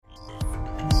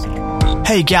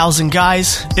Hey gals and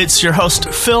guys, it's your host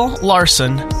Phil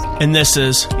Larson, and this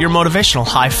is your Motivational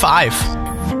High Five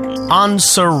on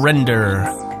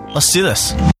surrender. Let's do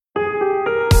this.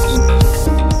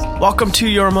 Welcome to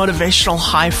your Motivational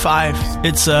High Five.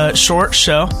 It's a short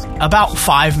show, about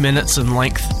 5 minutes in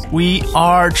length. We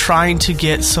are trying to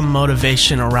get some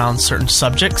motivation around certain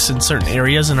subjects in certain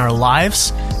areas in our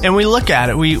lives, and we look at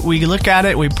it. We look at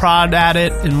it, we prod at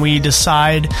it, and we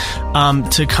decide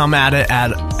to come at it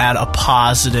at a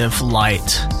positive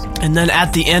light. And then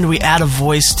at the end, we add a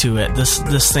voice to it,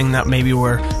 this thing that maybe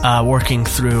we're working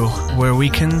through, where we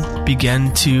can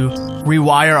begin to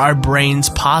rewire our brains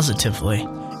positively.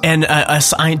 And a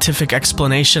scientific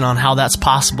explanation on how that's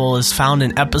possible is found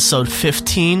in episode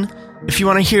 15. If you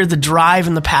want to hear the drive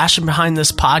and the passion behind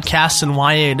this podcast and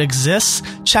why it exists,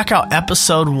 check out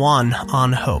episode 1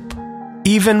 on hope.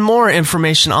 Even more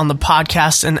information on the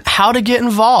podcast and how to get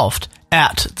involved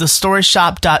at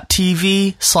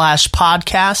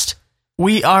thestoryshop.tv/podcast.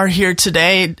 We are here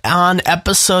today on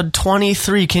episode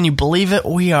 23. Can you believe it?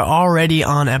 We are already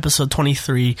on episode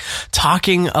 23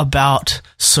 talking about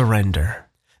surrender.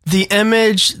 The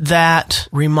image that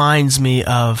reminds me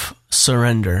of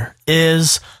surrender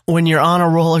is when you're on a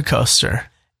roller coaster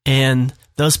and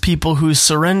those people who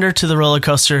surrender to the roller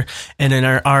coaster and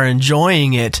are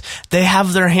enjoying it, they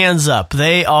have their hands up.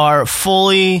 They are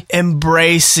fully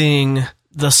embracing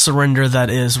the surrender that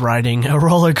is riding a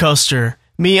roller coaster.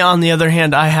 Me, on the other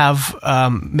hand, I have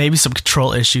maybe some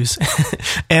control issues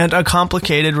and a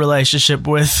complicated relationship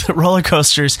with roller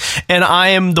coasters, and I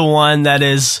am the one that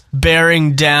is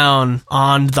bearing down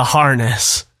on the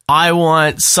harness. I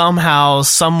want somehow,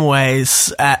 some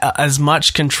ways, as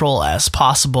much control as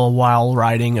possible while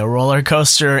riding a roller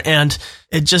coaster, and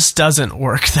it just doesn't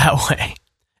work that way.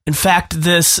 In fact,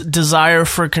 this desire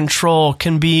for control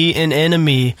can be an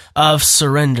enemy of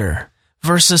surrender,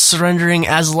 versus surrendering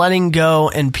as letting go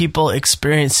and people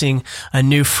experiencing a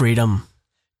new freedom.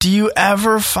 Do you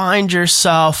ever find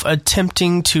yourself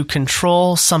attempting to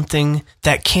control something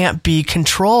that can't be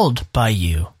controlled by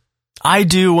you? I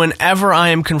do whenever I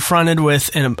am confronted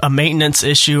with a maintenance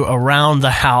issue around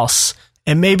the house.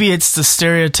 And maybe it's the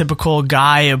stereotypical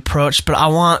guy approach, but I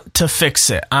want to fix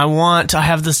it. I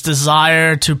have this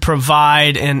desire to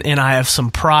provide, and I have some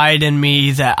pride in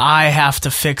me that I have to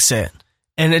fix it.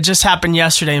 And it just happened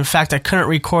yesterday. In fact, I couldn't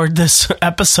record this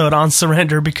episode on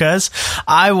surrender because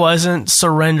I wasn't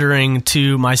surrendering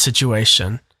to my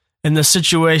situation. And the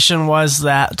situation was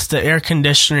that the air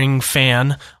conditioning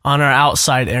fan on our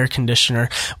outside air conditioner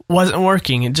wasn't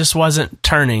working. It just wasn't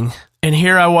turning. And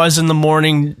here I was in the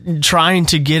morning trying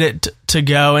to get it to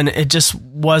go, and it just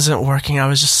wasn't working. I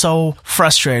was just so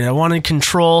frustrated. I wanted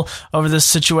control over this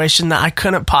situation that I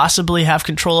couldn't possibly have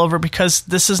control over because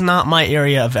this is not my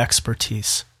area of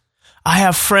expertise. I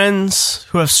have friends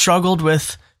who have struggled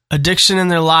with addiction in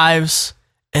their lives,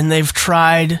 and they've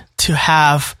tried to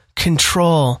have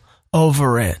control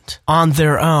over it on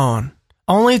their own,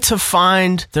 only to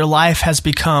find their life has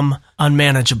become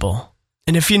unmanageable.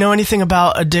 And if you know anything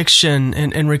about addiction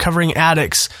and recovering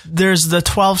addicts, there's the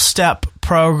 12-step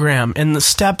program. And the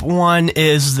step 1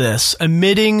 is this: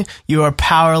 admitting you are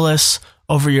powerless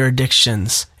over your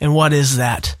addictions. And what is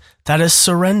that? That is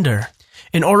surrender.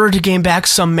 In order to gain back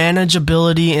some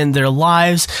manageability in their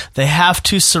lives, they have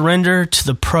to surrender to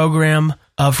the program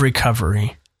of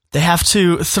recovery. They have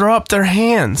to throw up their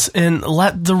hands and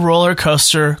let the roller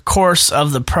coaster course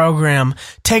of the program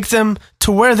take them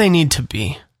to where they need to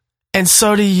be. And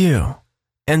so do you,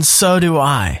 and so do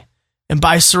I. And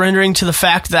by surrendering to the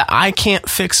fact that I can't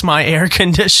fix my air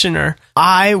conditioner,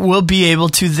 I will be able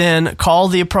to then call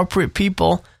the appropriate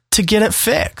people to get it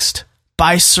fixed.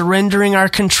 By surrendering our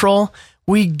control,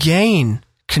 we gain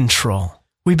control.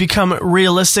 We become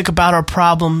realistic about our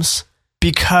problems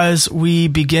because we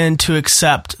begin to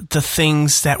accept the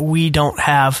things that we don't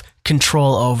have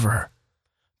control over.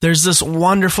 There's this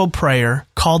wonderful prayer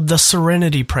called the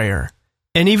Serenity Prayer.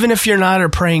 And even if you're not a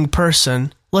praying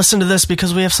person, listen to this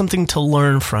because we have something to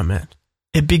learn from it.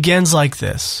 It begins like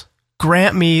this: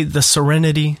 grant me the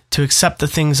serenity to accept the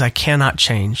things I cannot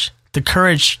change, the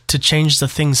courage to change the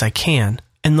things I can,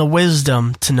 and the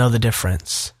wisdom to know the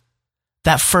difference.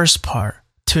 That first part,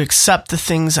 to accept the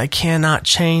things I cannot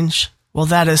change, well,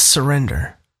 that is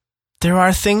surrender. There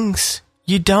are things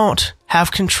you don't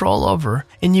have control over,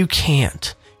 and you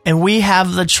can't. And we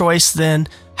have the choice then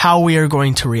how we are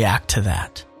going to react to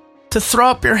that. To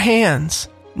throw up your hands,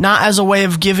 not as a way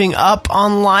of giving up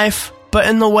on life, but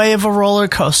in the way of a roller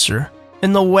coaster,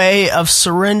 in the way of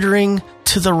surrendering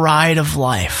to the ride of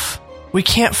life. We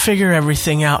can't figure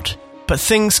everything out, but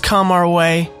things come our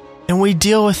way, and we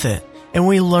deal with it, and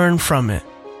we learn from it.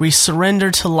 We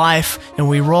surrender to life and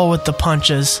we roll with the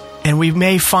punches. And we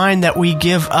may find that we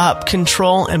give up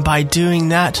control, and by doing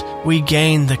that, we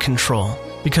gain the control.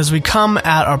 Because we come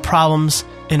at our problems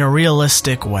in a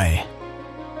realistic way.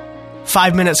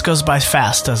 5 minutes goes by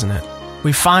fast, doesn't it?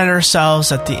 We find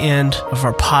ourselves at the end of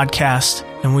our podcast,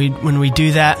 and when we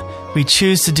do that, we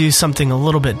choose to do something a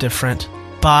little bit different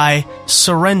by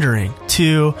surrendering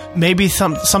to maybe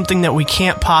something that we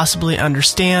can't possibly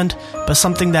understand, but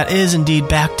something that is indeed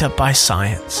backed up by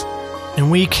science. And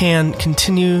we can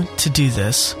continue to do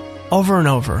this over and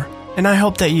over, and I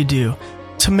hope that you do,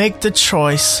 to make the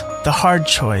choice, the hard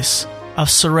choice, of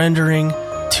surrendering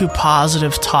to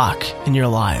positive talk in your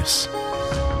lives.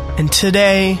 And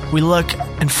today, we look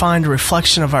and find a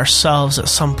reflection of ourselves at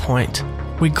some point.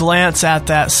 We glance at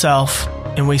that self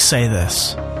and we say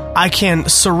this: I can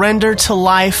surrender to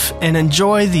life and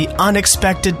enjoy the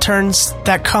unexpected turns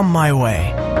that come my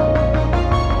way.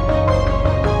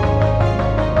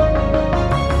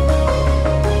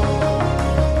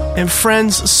 And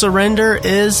friends, surrender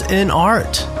is an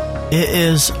art. It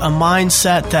is a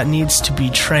mindset that needs to be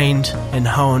trained and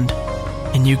honed,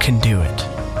 and you can do it.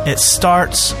 It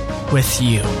starts with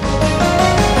you.